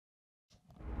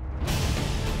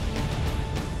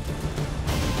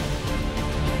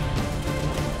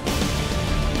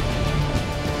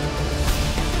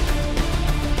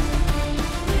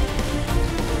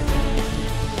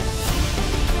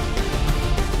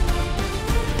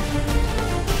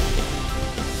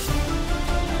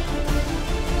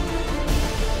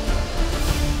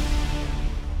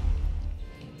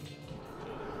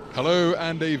Hello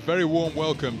and a very warm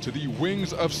welcome to the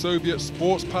Wings of Soviet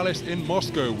Sports Palace in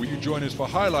Moscow, where you join us for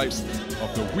highlights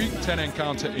of the Week 10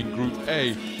 encounter in Group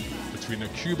A between the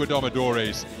Cuba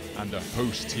Domadores and the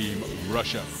host team,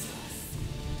 Russia.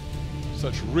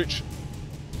 Such rich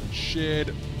and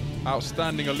shared,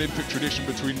 outstanding Olympic tradition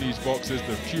between these boxers.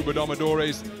 The Cuba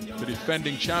Domadores, the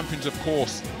defending champions, of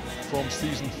course, from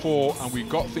season 4, and we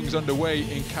got things underway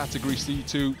in category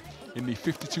C2 in the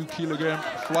 52 kilogram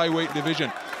flyweight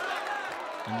division.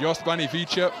 And Yosbani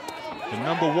Vicha, the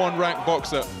 #1 ranked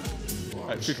boxer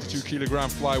at 52 kilogram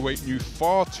flyweight, knew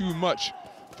far too much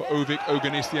for Ovik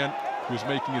Oganisyan, who was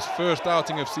making his first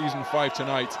outing of season 5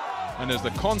 tonight. And as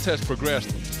the contest progressed,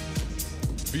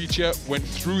 Vicha went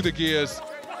through the gears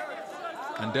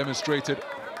and demonstrated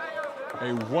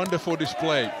a wonderful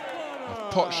display of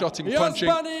pot-shotting,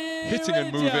 punching, hitting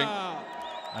and moving.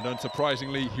 And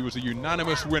unsurprisingly, he was a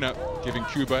unanimous winner, giving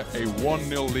Cuba a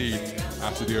 1-0 lead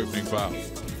after the opening bout.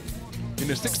 In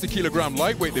the 60 kilogram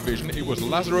lightweight division, it was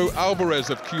Lázaro Alvarez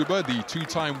of Cuba, the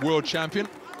 2-time world champion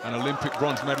and Olympic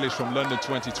bronze medalist from London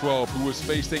 2012, who was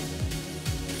facing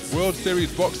World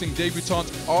Series boxing debutant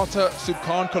Artur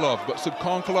Subkankalov. But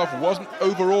Subkankalov wasn't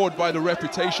overawed by the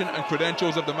reputation and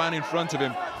credentials of the man in front of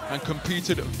him and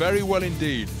competed very well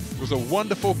indeed. It was a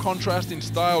wonderful contrast in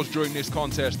styles during this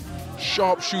contest.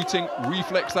 Sharp shooting,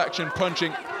 reflex action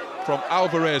punching from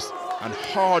Alvarez and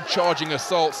hard charging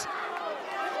assaults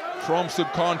from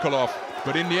Subkankalov.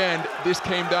 But in the end, this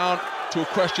came down to a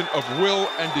question of will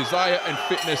and desire and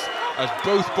fitness, as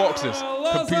both boxers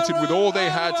competed with all they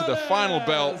had to the final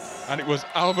bell, and it was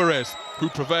Alvarez who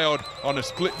prevailed on a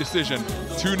split decision,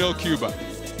 2-0 Cuba.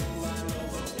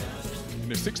 In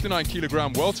the 69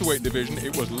 kilogram welterweight division,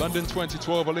 it was London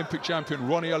 2012 Olympic champion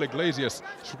Roniel Iglesias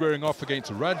squaring off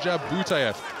against Rajab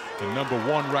Butayev, the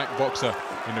 #1 ranked boxer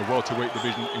in the welterweight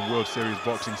division in World Series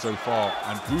boxing so far.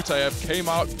 And Butayev came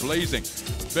out blazing.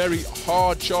 Very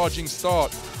hard charging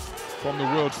start from the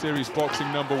World Series boxing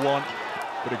 #1.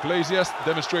 But Iglesias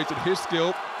demonstrated his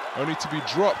skill, only to be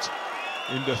dropped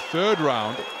in the 3rd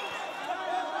round.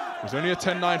 It was only a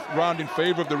 10-9 round in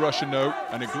favor of the Russian note,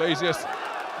 and Iglesias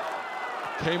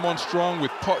came on strong with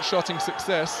pot-shotting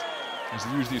success as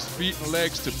he used his feet and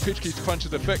legs to pitch his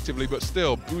punches effectively. But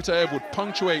still, Butayev would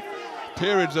punctuate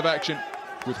periods of action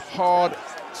with hard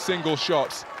single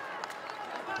shots.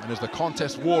 And as the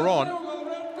contest wore on,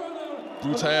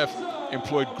 Butayev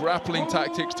employed grappling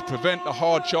tactics to prevent the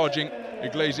hard charging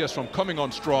Iglesias from coming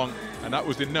on strong, and that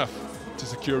was enough to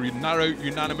secure a narrow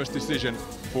unanimous decision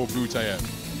for Butayev.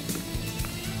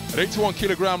 At 81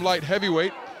 kilogram light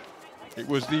heavyweight, it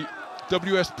was the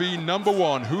WSB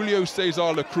 #1 Julio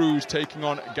Cesar La Cruz taking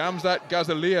on Gamzat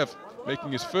Gazaliev,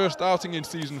 making his first outing in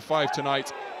season 5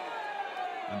 tonight.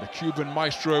 And the Cuban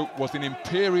maestro was in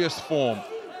imperious form,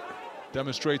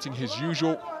 demonstrating his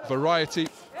usual variety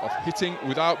of hitting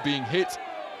without being hit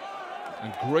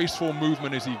and graceful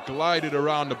movement as he glided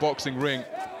around the boxing ring.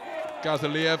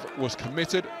 Gazaliev was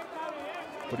committed,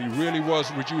 but he really was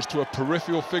reduced to a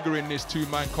peripheral figure in this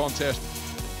 2-man contest,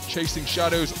 chasing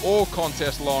shadows all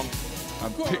contest long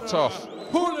and picked off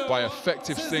by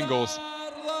effective singles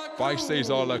by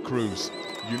Cesar La Cruz.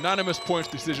 Unanimous points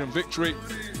decision victory.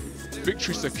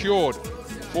 Victory secured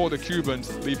for the Cubans,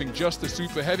 leaving just the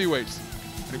super heavyweights.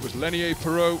 And it was Lenier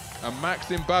Perot and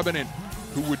Maxim Babinin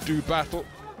who would do battle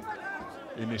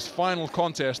in this final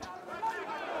contest.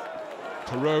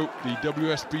 Perot, the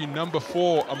WSB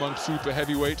 #4 among super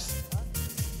heavyweights.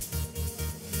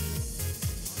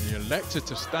 He elected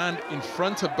to stand in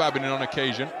front of Babinin on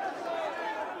occasion.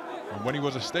 And when he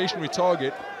was a stationary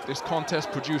target, this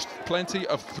contest produced plenty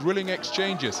of thrilling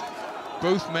exchanges,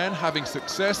 both men having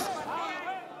success.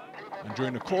 And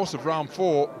during the course of round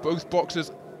 4, both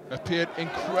boxers appeared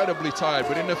incredibly tired.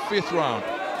 But in the 5th round,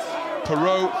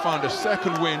 Perot found a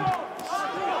second wind,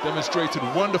 demonstrated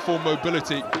wonderful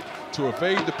mobility to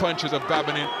evade the punches of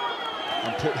Babinin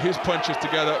and put his punches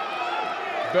together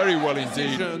very well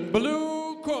indeed.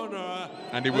 Blue corner.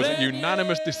 And it was a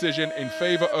unanimous decision in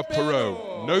favor of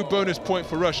Perot. No bonus point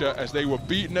for Russia as they were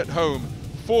beaten at home,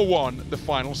 4-1 the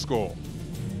final score.